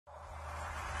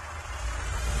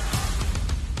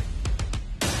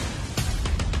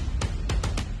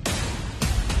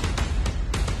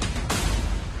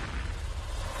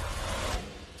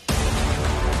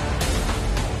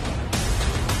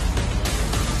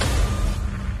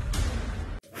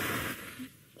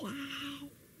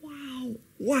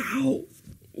Wow.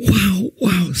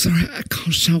 Wow. Sorry, I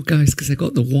can't shout, guys, because I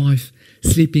got the wife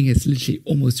sleeping. It's literally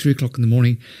almost 3 o'clock in the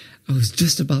morning. I was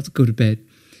just about to go to bed.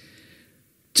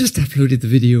 Just uploaded the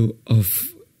video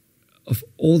of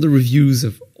all the reviews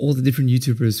of all the different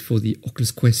YouTubers for the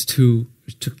Oculus Quest 2,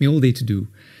 which took me all day to do.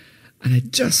 And I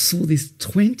just saw this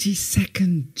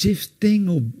 20-second GIF thing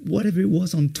or whatever it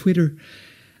was on Twitter.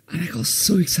 And I got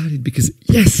so excited because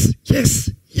yes!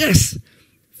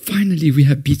 Finally, we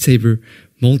have Beat Saber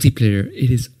multiplayer.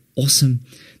 It is awesome.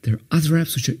 There are other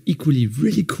apps which are equally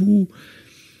really cool.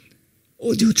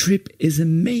 Audio Trip is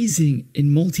amazing in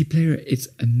multiplayer. It's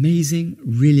amazing,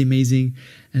 really amazing.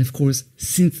 And of course,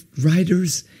 Synth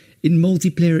Riders in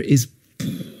multiplayer is...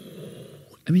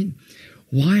 I mean,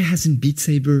 why hasn't Beat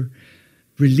Saber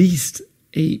released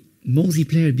a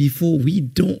multiplayer before? We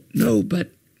don't know,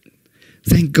 but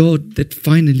thank God that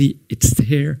finally it's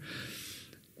there.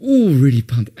 Oh, really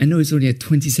pumped. I know it's only a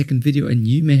 20-second video and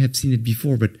you may have seen it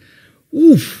before, but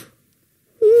oof.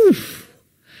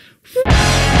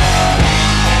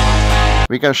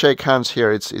 We can shake hands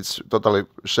here. It's totally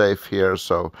safe here,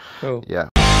 so yeah.